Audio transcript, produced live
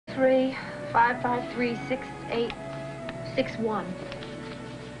713-553-6861.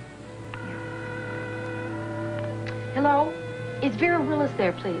 Hello? Is Vera Willis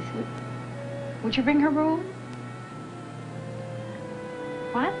there, please? Would you bring her room?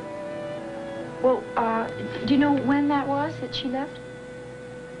 What? Well, do you know when that was that she left?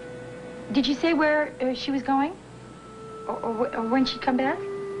 Did you say where she was going? Or when she'd come back?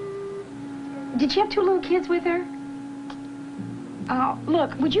 Did she have 2 little kids with her?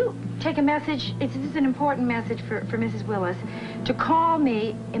 Look, would you take a message? This is an important message for Mrs. Willis. To call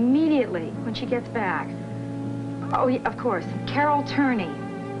me immediately when she gets back. Oh, yeah, of course. Carol Turney.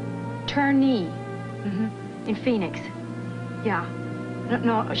 In Phoenix. Yeah.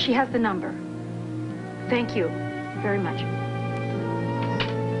 No, she has the number. Thank you very much.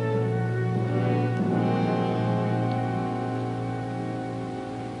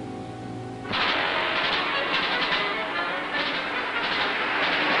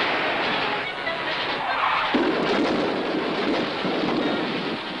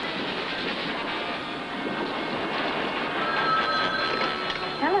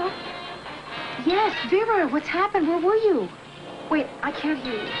 Vera, what's happened? Where were you? Wait, I can't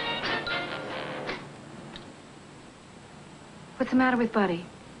hear you. What's the matter with Buddy?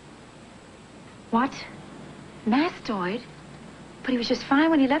 What? Mastoid? But he was just fine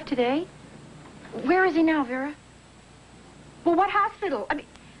when he left today. Where is he now, Vera? Well, what hospital? I mean,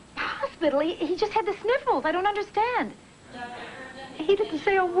 hospital? He just had the sniffles. I don't understand. He didn't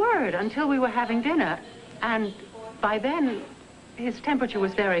say a word until we were having dinner. And by then, his temperature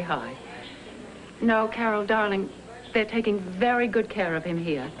was very high. No, Carol, darling, they're taking very good care of him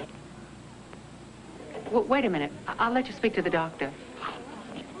here. Well, wait a minute. I'll let you speak to the doctor.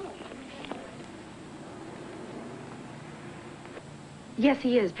 Yes,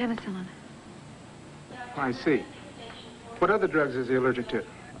 he is. Penicillin. I see. What other drugs is he allergic to?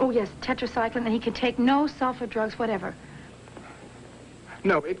 Oh, yes, tetracycline, and he can take no sulfa drugs, whatever.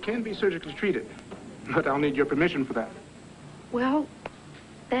 No, it can be surgically treated, but I'll need your permission for that. Well,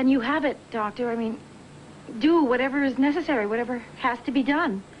 then you have it, doctor. I mean, do whatever is necessary, whatever has to be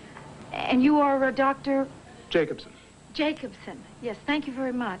done. And you are Dr. Jacobson. Jacobson. Yes, thank you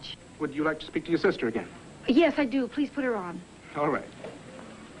very much. Would you like to speak to your sister again? Yes, I do. Please put her on. All right.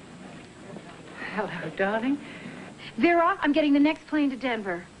 Hello, darling. Vera, I'm getting the next plane to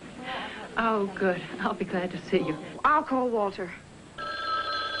Denver. Oh, good. I'll be glad to see you. I'll call Walter.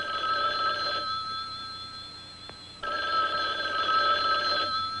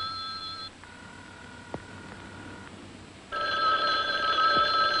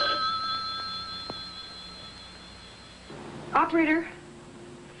 Operator.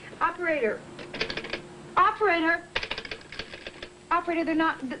 Operator. Operator. Operator, they're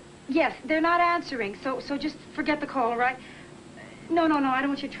not... Yes, they're not answering, so just forget the call, all right? No, I don't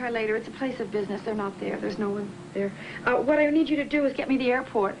want you to try later. It's a place of business. They're not there. There's no one there. What I need you to do is get me to the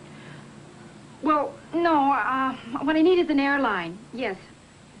airport. Well, no, what I need is an airline. Yes.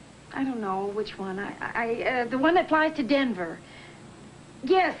 I don't know which one. The one that flies to Denver.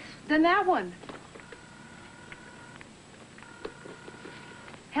 Yes, then that one.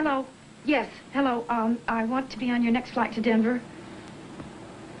 Hello. Yes, hello. I want to be on your next flight to Denver.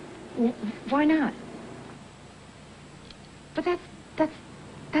 Why not? But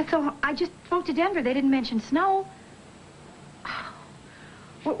that's all. I just spoke to Denver. They didn't mention snow.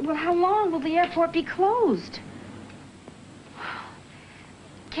 Well, how long will the airport be closed?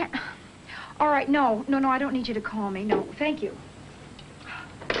 Can't... All right, no, I don't need you to call me. No, thank you.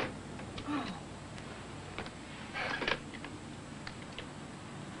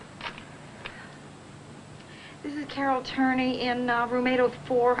 This is Carol Turney in room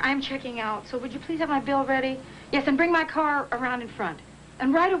 804. I'm checking out, so would you please have my bill ready? Yes, and bring my car around in front.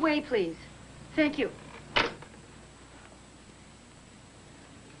 And right away, please. Thank you.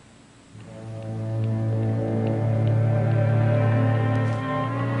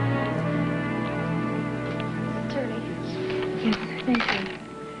 Turney. Yes, thank you.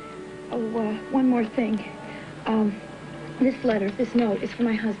 Oh, one more thing. This letter, this note, is for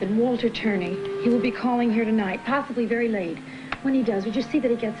my husband, Walter Turney. He will be calling here tonight, possibly very late. When he does, would you see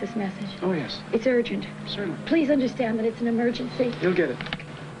that he gets this message? Oh, yes. It's urgent. Certainly. Please understand that it's an emergency. He'll get it.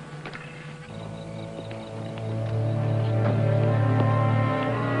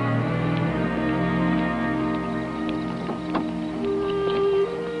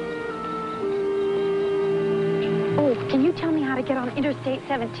 Oh, can you tell me how to get on Interstate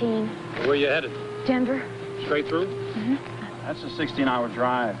 17? Where are you headed? Denver. Straight through? Mm-hmm. That's a 16-hour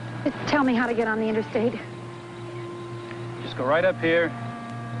drive. Just tell me how to get on the interstate. Just go right up here,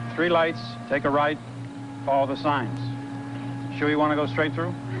 3 lights, take a right, follow the signs. Sure you want to go straight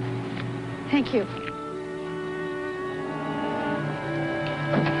through? Thank you.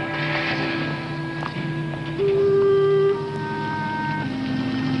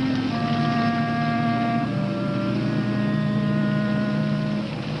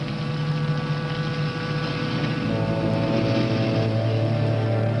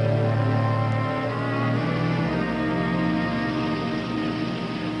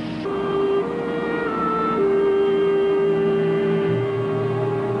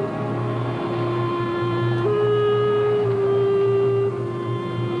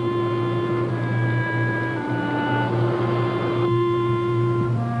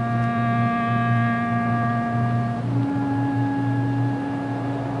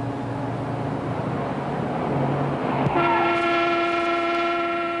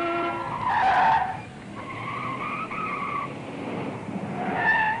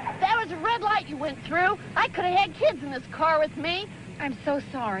 Through. I could have had kids in this car with me. I'm so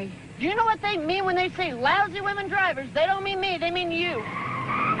sorry. Do you know what they mean when they say lousy women drivers? They don't mean me, they mean you.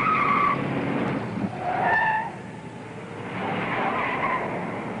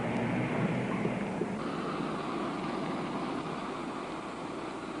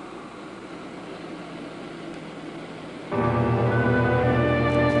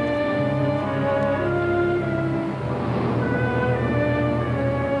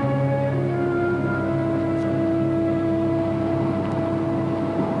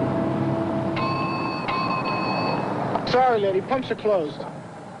 Sorry, lady, pumps are closed.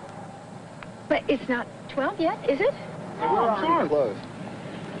 But it's not 12 yet, is it? Sorry. Closed.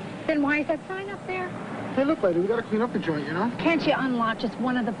 Then why is that sign up there? Hey, look, lady, we gotta clean up the joint, you know? Can't you unlock just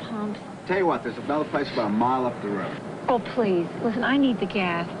one of the pumps? Tell you what, there's another place about a mile up the road. Oh, please. Listen, I need the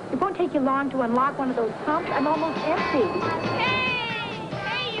gas. It won't take you long to unlock one of those pumps. I'm almost empty.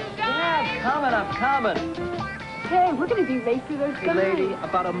 Hey, you guys! Yeah, I'm coming. Hey, we're going to be late for those Hey, guys. lady,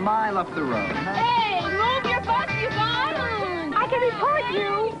 about a mile up the road. Huh? Hey, move your bus, you guys! I can report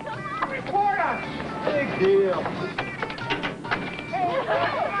you. Report us! Big deal.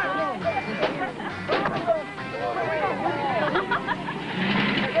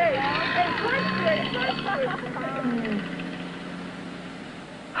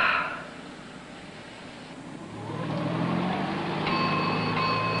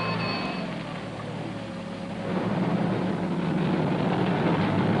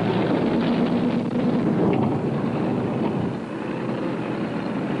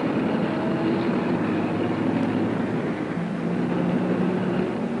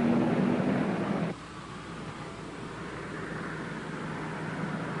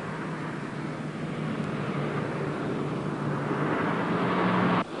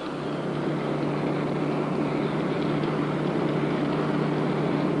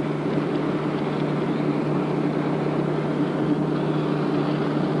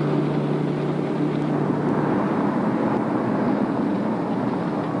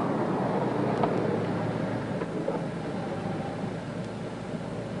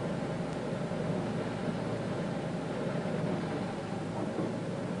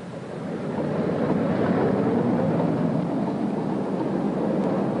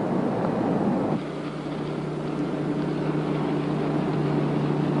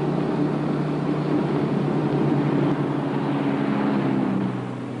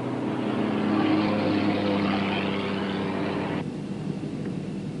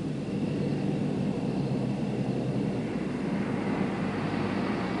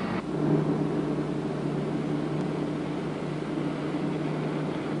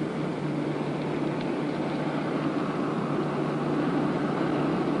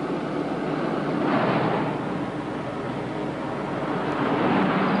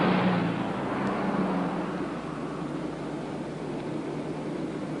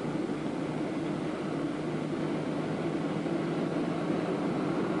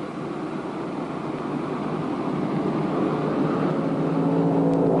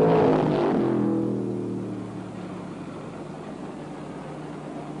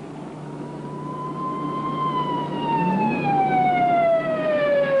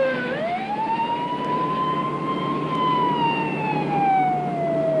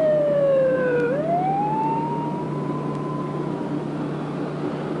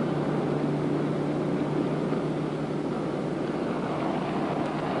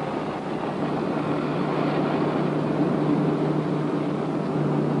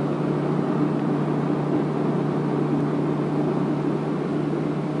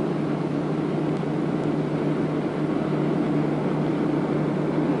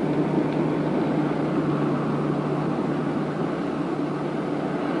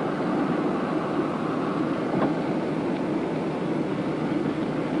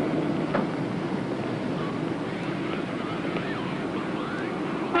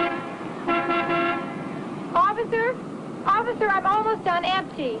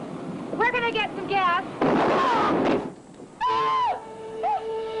 she? We're gonna get some gas.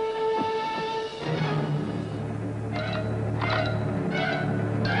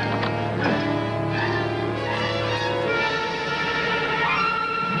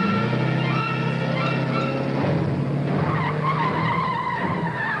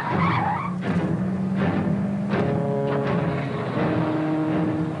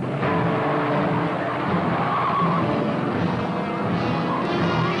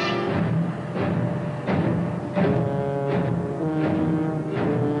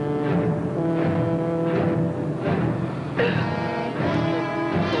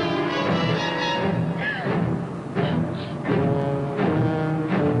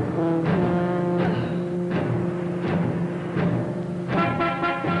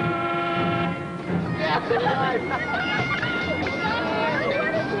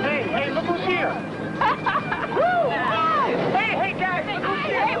 Hey, look who's here. Hey, guys, look who's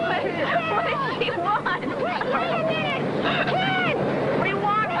here. What does she want? What do you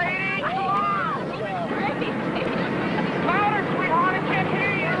want, lady? Come on. Louder, sweetheart, I can't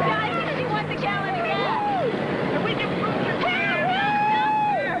hear you. Guys, she wants a gallon of gas. And we can prove your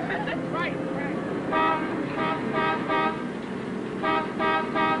Right.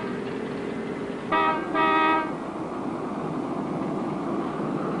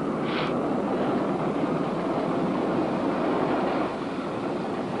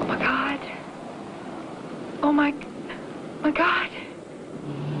 Oh, my God.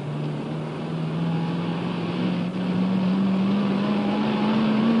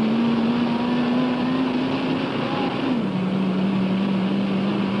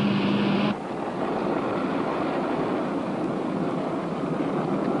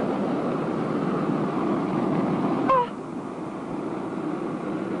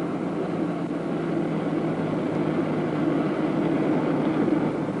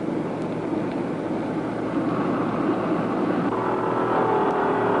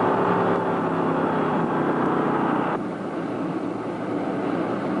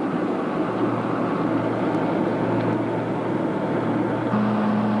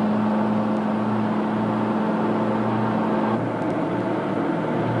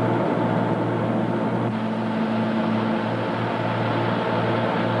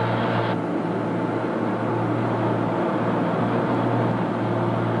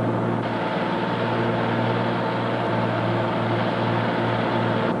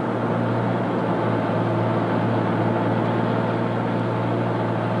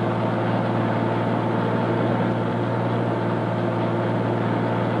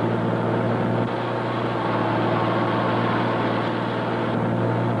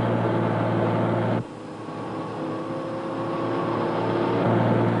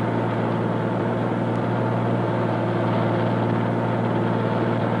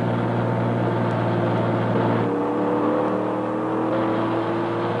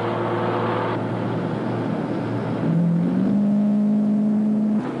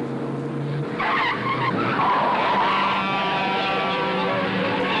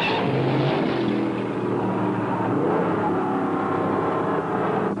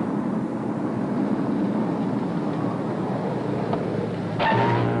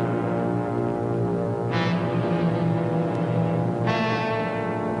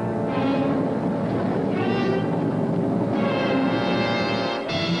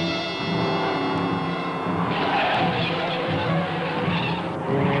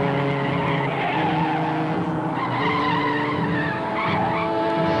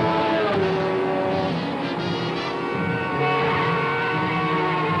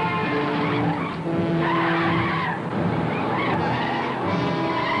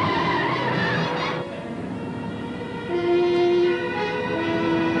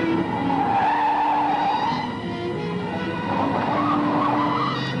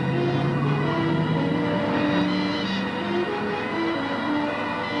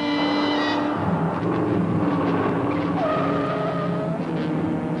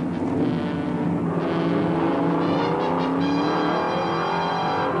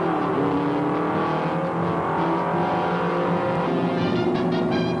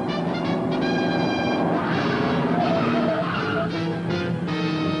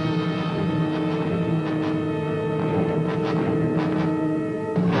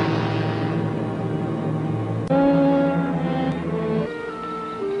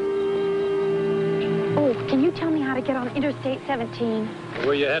 to get on Interstate 17.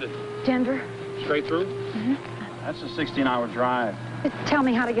 Where you headed? Denver. Straight through? Mm-hmm. That's a 16-hour drive. Just tell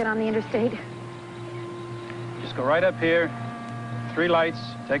me how to get on the interstate. Just go right up here, 3 lights,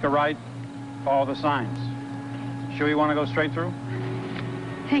 take a right, follow the signs. Sure you want to go straight through?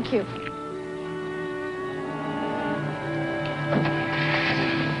 Thank you.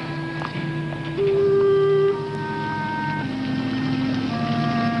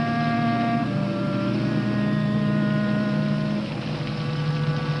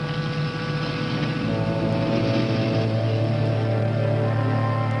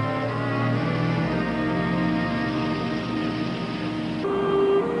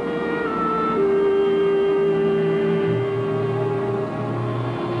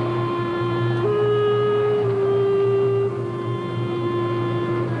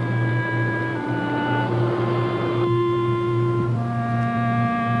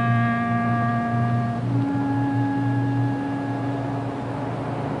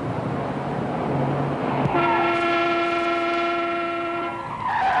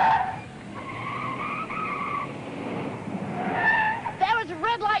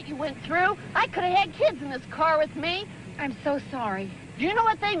 Through. I could have had kids in this car with me. I'm so sorry. Do you know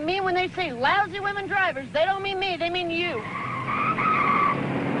what they mean when they say lousy women drivers? They don't mean me, they mean you.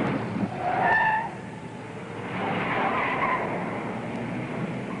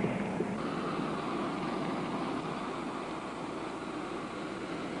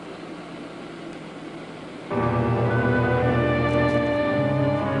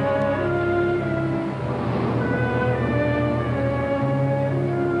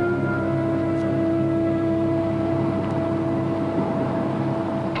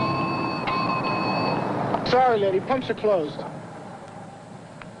 Sorry, lady, pumps are closed.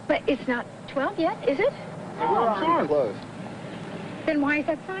 But it's not 12 yet, is it? Sure. Closed. Then why is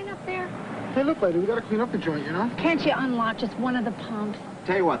that sign up there? Hey, look, lady, we gotta clean up the joint, you know? Can't you unlock just one of the pumps?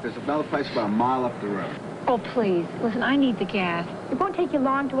 Tell you what, there's another place about a mile up the road. Oh, please. Listen, I need the gas. It won't take you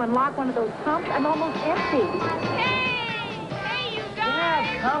long to unlock one of those pumps. I'm almost empty. Hey, you guys!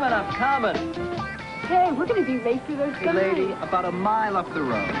 Yeah, I'm coming. Hey, we're going to be late for those Hey, lady, about a mile up the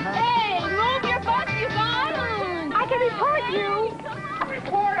road. Huh? Hey, move your bus, you guys! I can report you.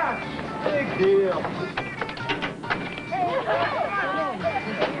 Report us! Big deal.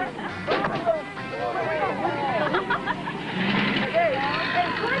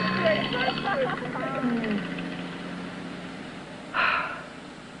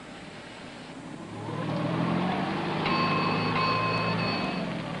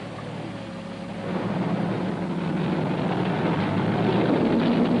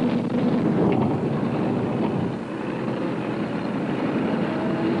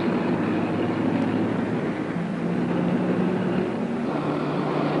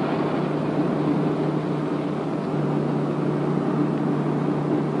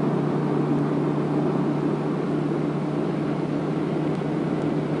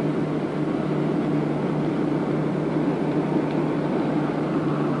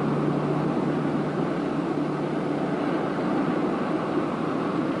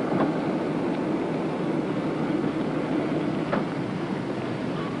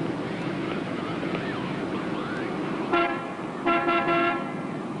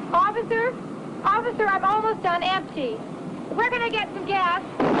 Officer, I'm almost done empty. We're gonna get some gas.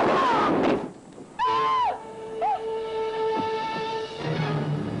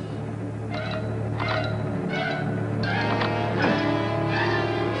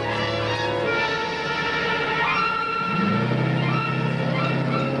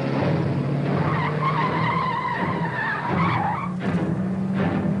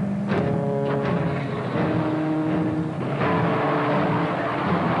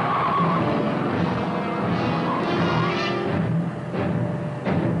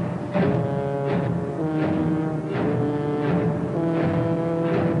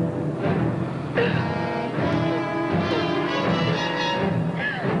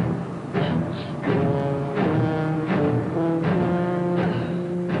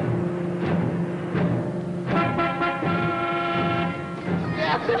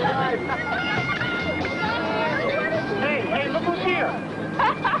 Hey, look who's here!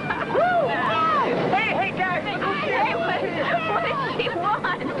 Hey, guys, look who's here! What does she want?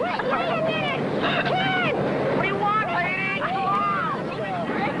 Wait a minute! Kids! What do you want, lady? Come on!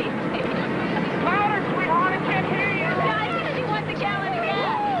 Louder, sweetheart, I can't hear you! Guys, she wants a gallon of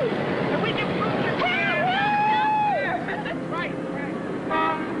gas. And we can prove your Right.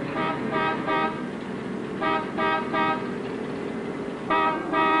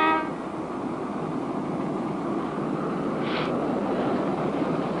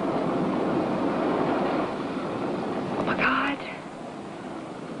 Oh, my God.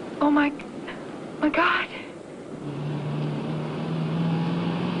 Oh, my God.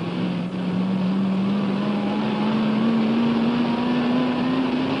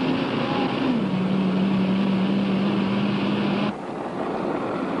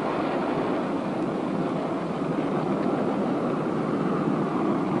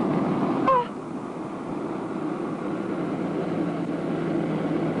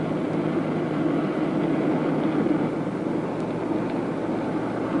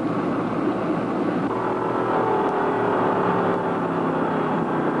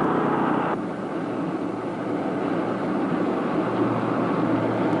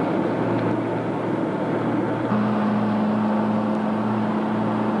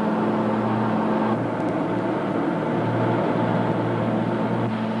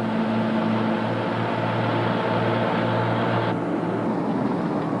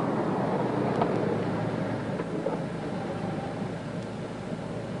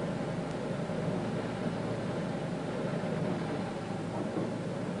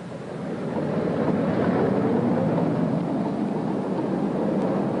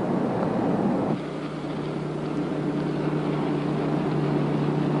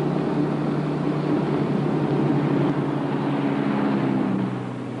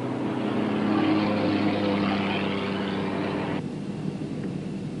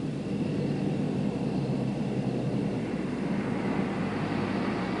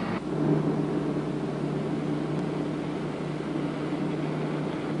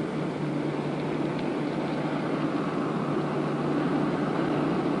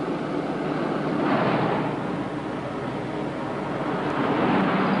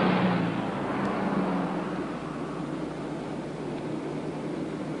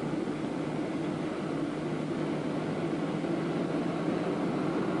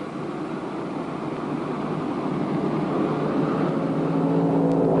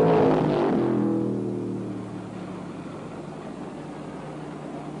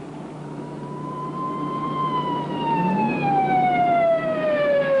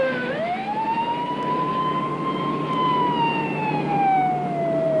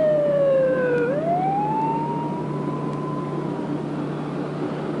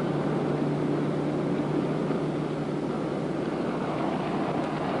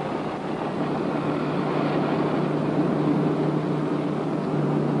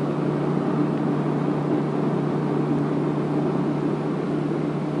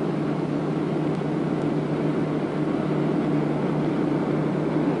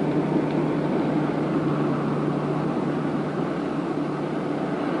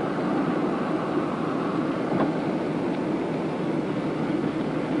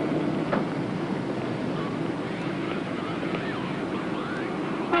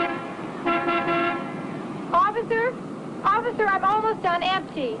 sir, I'm almost done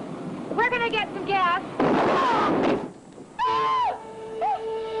empty. We're gonna get some gas.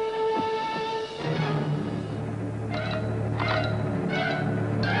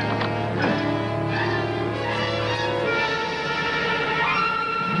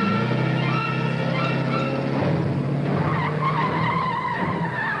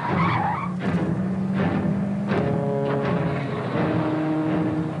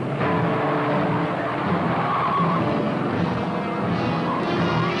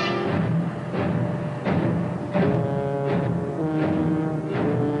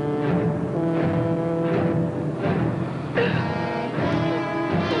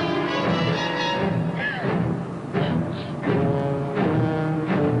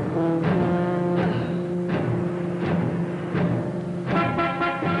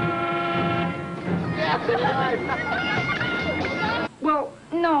 Well,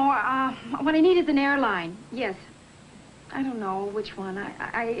 no, what I need is an airline. Yes. I don't know which one.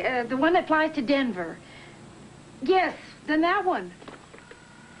 The one that flies to Denver. Yes, then that one.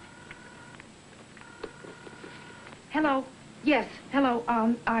 Hello. Yes, hello.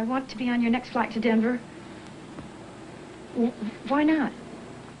 I want to be on your next flight to Denver. Why not?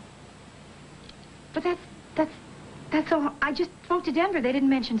 But that's all. I just spoke to Denver. They didn't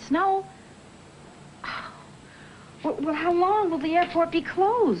mention snow. Well, how long will the airport be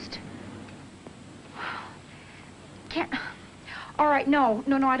closed? Can't... All right, no,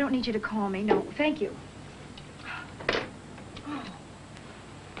 I don't need you to call me. No, thank you. Oh.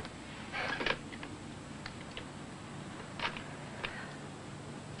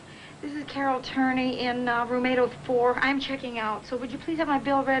 This is Carol Turney in room 804. I'm checking out, so would you please have my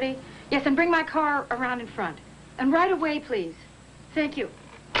bill ready? Yes, and bring my car around in front. And right away, please. Thank you.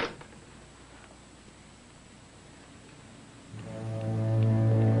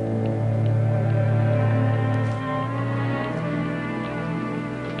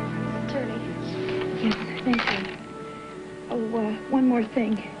 One more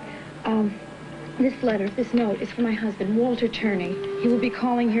thing. This letter, this note, is for my husband, Walter Turney. He will be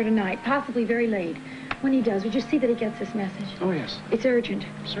calling here tonight, possibly very late. When he does, would you see that he gets this message? Oh, yes. It's urgent.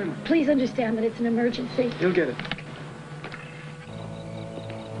 Certainly. Please understand that it's an emergency. He'll get it.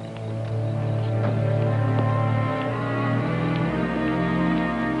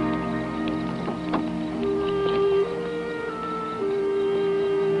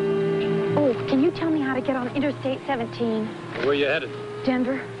 Oh, can you tell me how to get on Interstate 17? Where you headed?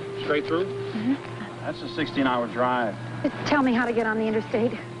 Denver. Straight through? Mm-hmm. That's a 16-hour drive. Just tell me how to get on the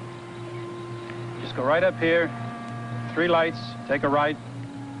interstate. Just go right up here, 3 lights, take a right,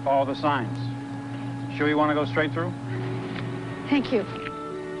 follow the signs. Sure you want to go straight through? Thank you.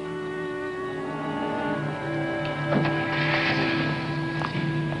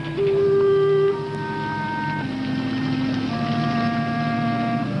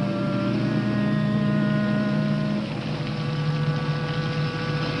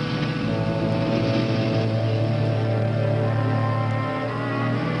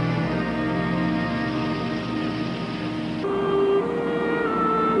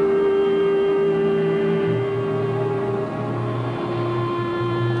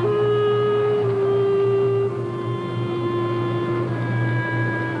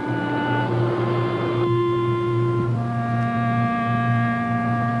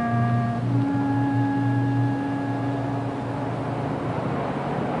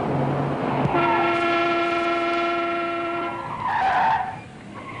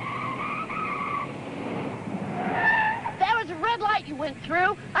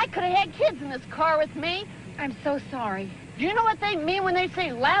 Through. I could have had kids in this car with me. I'm so sorry. Do you know what they mean when they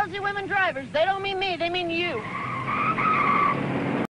say lousy women drivers? They don't mean me, they mean you.